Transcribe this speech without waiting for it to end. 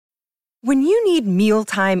When you need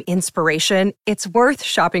mealtime inspiration, it's worth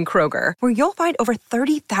shopping Kroger, where you'll find over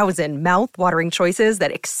 30,000 mouth-watering choices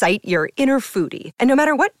that excite your inner foodie. And no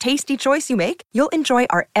matter what tasty choice you make, you'll enjoy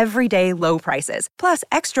our everyday low prices, plus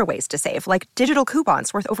extra ways to save, like digital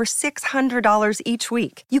coupons worth over $600 each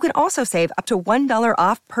week. You can also save up to $1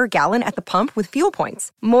 off per gallon at the pump with fuel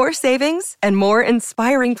points. More savings and more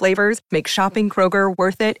inspiring flavors make shopping Kroger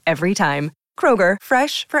worth it every time. Kroger,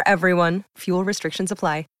 fresh for everyone. Fuel restrictions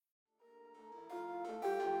apply.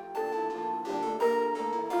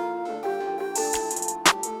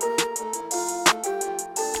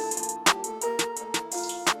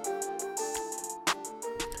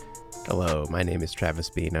 Hello, my name is Travis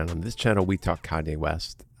Bean, and on this channel we talk Kanye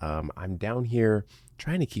West. I'm down here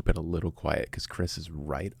trying to keep it a little quiet because Chris is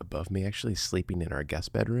right above me, actually sleeping in our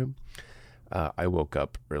guest bedroom. I woke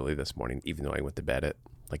up early this morning, even though I went to bed at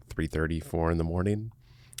like 3:30, 4 in the morning.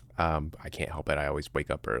 I can't help it. I always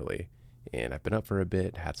wake up early, and I've been up for a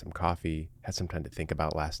bit, had some coffee, had some time to think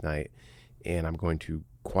about last night, and I'm going to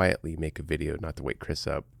quietly make a video, not to wake Chris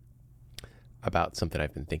up, about something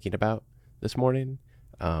I've been thinking about this morning.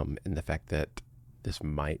 And the fact that this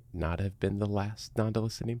might not have been the last Donda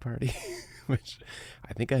listening party, which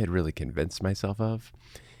I think I had really convinced myself of,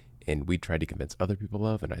 and we tried to convince other people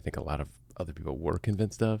of, and I think a lot of other people were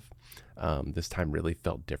convinced of. This time really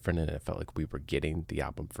felt different, and it felt like we were getting the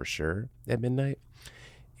album for sure at midnight.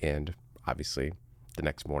 And obviously, the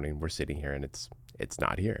next morning we're sitting here and it's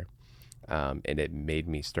not here. And it made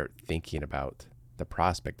me start thinking about the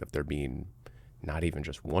prospect of there being not even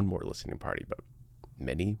just one more listening party, but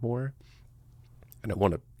many more. And I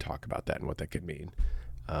want to talk about that and what that could mean.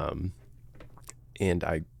 And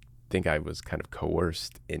I think I was kind of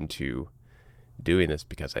coerced into doing this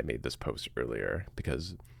because I made this post earlier,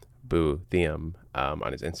 because Boo Thiam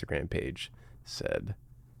on his Instagram page said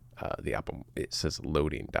the album, it says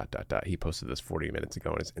loading ... He posted this 40 minutes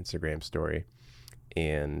ago on his Instagram story,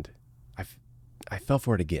 and I fell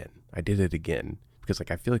for it again. I did it again because like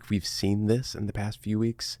I feel like we've seen this in the past few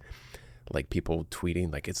weeks. Like people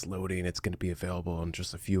tweeting like it's loading, it's going to be available in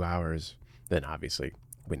just a few hours. Then obviously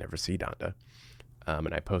we never see Donda.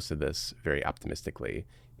 And I posted this very optimistically,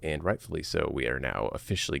 and rightfully so. We are now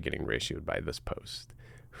officially getting ratioed by this post,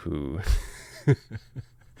 who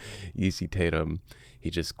Yeezy Tatum, he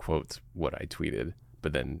just quotes what I tweeted,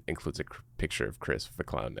 but then includes a picture of Chris with a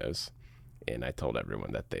clown nose. And I told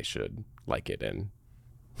everyone that they should like it and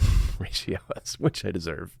ratio us, which I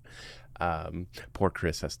deserve. Poor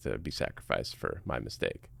Chris has to be sacrificed for my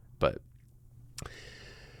mistake. But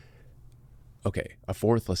okay, a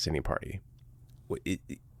fourth listening party.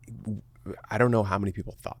 I don't know how many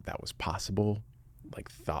people thought that was possible.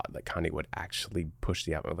 Like thought that Kanye would actually push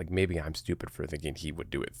the album. Like maybe I'm stupid for thinking he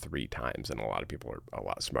would do it 3 times, and a lot of people are a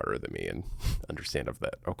lot smarter than me and understand of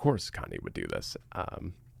that. Of course, Kanye would do this.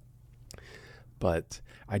 But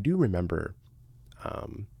I do remember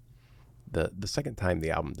the second time the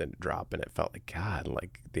album didn't drop, and it felt like, God,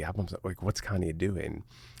 like the album's like, what's Kanye doing?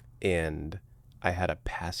 And I had a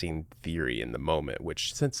passing theory in the moment,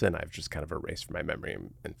 which since then I've just kind of erased from my memory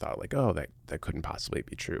and thought like, oh, that couldn't possibly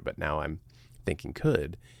be true. But now I'm thinking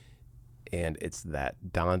could. And it's that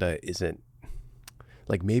Donda isn't,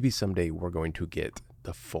 like maybe someday we're going to get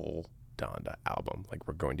the full Donda album. Like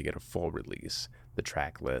we're going to get a full release, the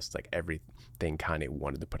track list, like everything Kanye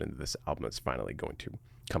wanted to put into this album is finally going to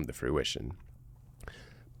come to fruition.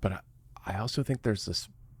 But I also think there's this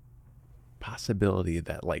possibility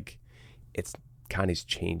that like it's Kanye's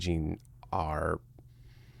changing the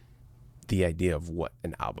idea of what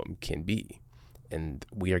an album can be. And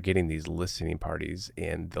we are getting these listening parties,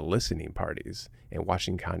 and the listening parties and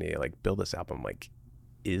watching Kanye like build this album like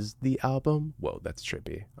is the album. Whoa, that's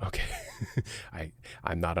trippy. Okay.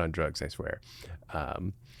 I'm not on drugs, I swear.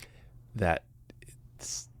 That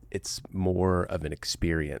it's more of an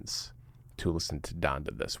experience to listen to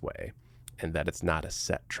Donda this way, and that it's not a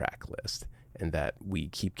set track list, and that we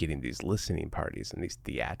keep getting these listening parties and these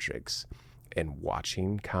theatrics and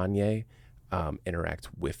watching Kanye interact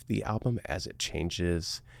with the album as it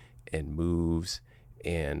changes and moves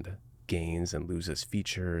and gains and loses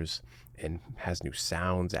features and has new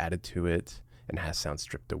sounds added to it and has sounds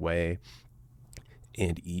stripped away.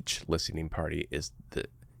 And each listening party is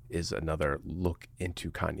another look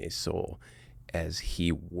into Kanye's soul as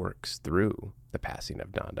he works through the passing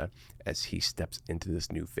of Donda, as he steps into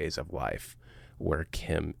this new phase of life where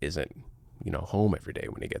Kim isn't, home every day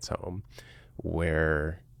when he gets home,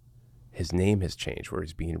 where his name has changed, where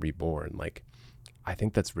he's being reborn. Like, I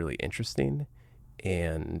think that's really interesting.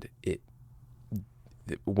 And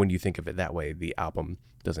when you think of it that way, the album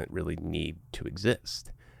doesn't really need to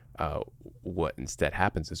exist. what instead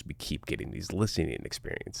happens is we keep getting these listening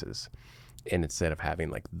experiences. And instead of having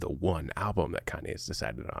like the one album that Kanye has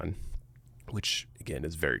decided on, which again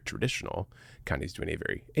is very traditional, Kanye's doing a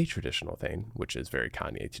very atraditional thing, which is very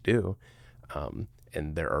Kanye to do.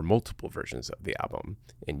 And there are multiple versions of the album,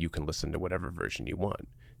 and you can listen to whatever version you want,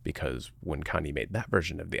 because when Kanye made that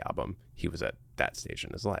version of the album, he was at that stage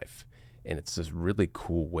in his life. And it's this really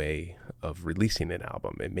cool way of releasing an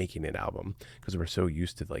album and making an album, because we're so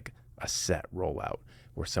used to like a set rollout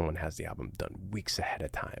where someone has the album done weeks ahead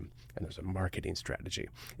of time and there's a marketing strategy,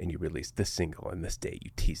 and you release this single on this day,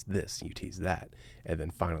 you tease this, you tease that, and then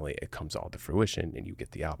finally it comes all to fruition and you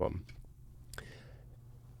get the album.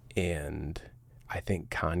 And I think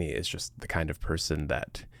Kanye is just the kind of person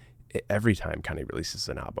that every time Kanye releases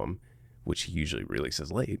an album, which he usually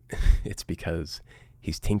releases late, it's because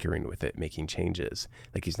he's tinkering with it, making changes.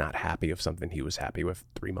 Like he's not happy with something he was happy with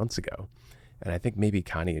 3 months ago. And I think maybe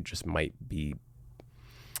Kanye just might be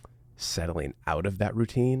settling out of that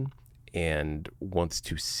routine and wants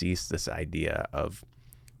to cease this idea of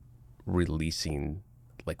releasing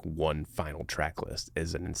like one final track list,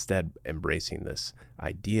 and instead embracing this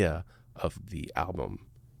idea of the album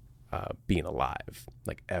being alive,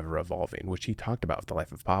 like ever evolving, which he talked about with The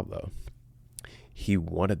Life of Pablo. He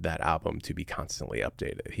wanted that album to be constantly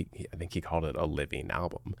updated. I think he called it a living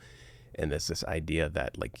album. And there's this idea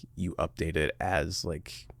that like you update it as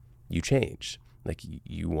like you change. Like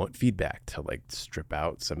you want feedback to like strip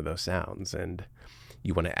out some of those sounds, and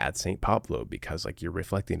you want to add St. Pablo because like you're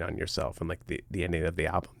reflecting on yourself, and like the ending of the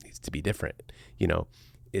album needs to be different. You know,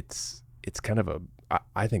 it's kind of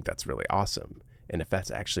I think that's really awesome. And if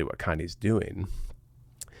that's actually what Kanye's doing,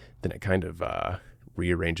 then it kind of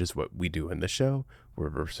rearranges what we do in the show, where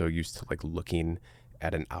we're so used to like looking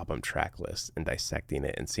at an album track list and dissecting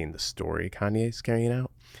it and seeing the story Kanye's carrying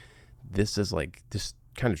out. This is like this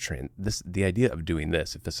kind of the idea of doing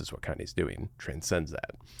this, if this is what Kanye's doing, transcends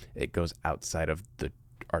that. It goes outside of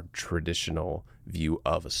our traditional view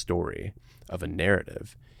of a story, of a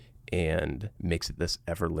narrative, and makes it this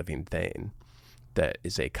ever-living thing that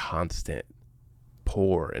is a constant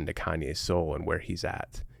pour into Kanye's soul and where he's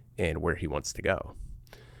at and where he wants to go.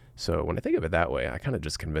 So when I think of it that way, I kind of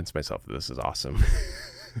just convinced myself that this is awesome.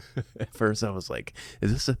 At first I was like,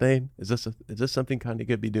 is this a thing? Is this something Kanye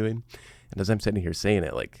could be doing? And as I'm sitting here saying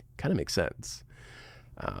it, like, kind of makes sense.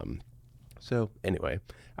 So anyway,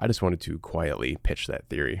 I just wanted to quietly pitch that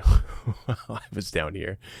theory while I was down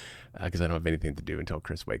here, because I don't have anything to do until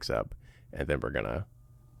Chris wakes up, and then we're gonna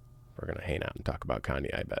hang out and talk about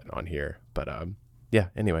Kanye, I bet, on here. But yeah,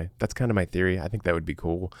 anyway, that's kind of my theory. I think that would be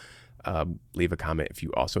cool. Leave a comment if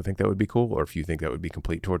you also think that would be cool, or if you think that would be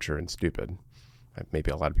complete torture and stupid.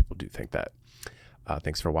 Maybe a lot of people do think that.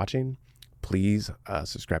 Thanks for watching. Please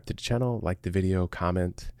subscribe to the channel, like the video,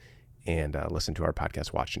 comment, and listen to our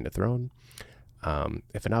podcast, Watching the Throne.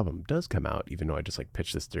 If an album does come out, even though I just like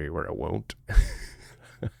pitched this theory where it won't,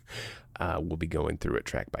 we'll be going through it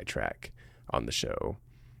track by track on the show.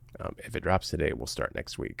 If it drops today, we'll start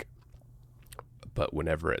next week. But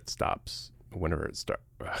whenever it drops,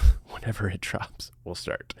 we'll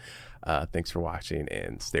start. Thanks for watching,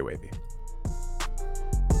 and stay wavy.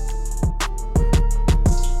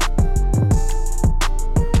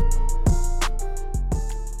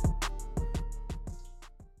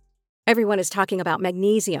 Everyone is talking about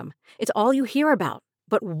magnesium. It's all you hear about.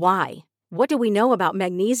 But why? What do we know about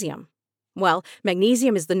magnesium? Well,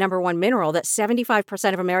 magnesium is the #1 mineral that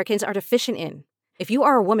 75% of Americans are deficient in. If you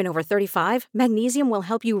are a woman over 35, magnesium will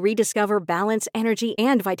help you rediscover balance, energy,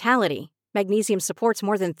 and vitality. Magnesium supports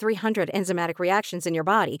more than 300 enzymatic reactions in your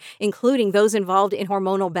body, including those involved in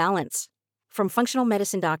hormonal balance. From functional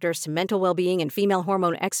medicine doctors to mental well-being and female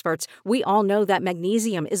hormone experts, we all know that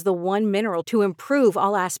magnesium is the one mineral to improve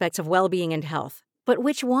all aspects of well-being and health. But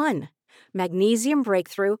which one? Magnesium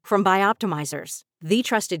Breakthrough from Bioptimizers, the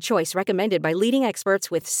trusted choice recommended by leading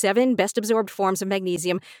experts with 7 best-absorbed forms of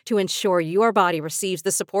magnesium to ensure your body receives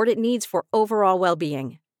the support it needs for overall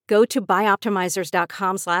well-being. Go to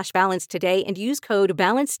bioptimizers.com/balance today and use code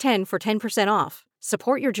BALANCE10 for 10% off.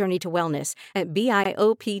 Support your journey to wellness at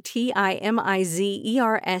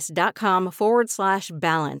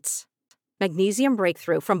bioptimizers.com/balance. Magnesium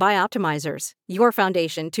Breakthrough from Bioptimizers, your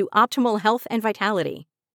foundation to optimal health and vitality.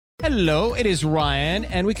 Hello, it is Ryan,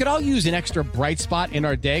 and we could all use an extra bright spot in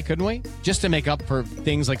our day, couldn't we? Just to make up for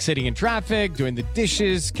things like sitting in traffic, doing the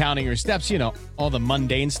dishes, counting your steps, you know, all the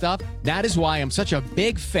mundane stuff. That is why I'm such a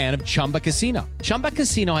big fan of Chumba Casino. Chumba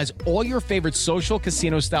Casino has all your favorite social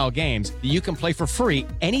casino-style games that you can play for free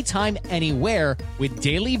anytime, anywhere with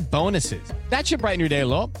daily bonuses. That should brighten your day a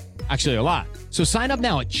little. Actually, a lot. So sign up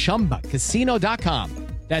now at ChumbaCasino.com.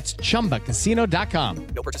 That's ChumbaCasino.com.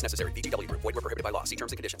 No purchase necessary. VGW Group. Void where prohibited by law. See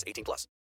terms and conditions. 18+.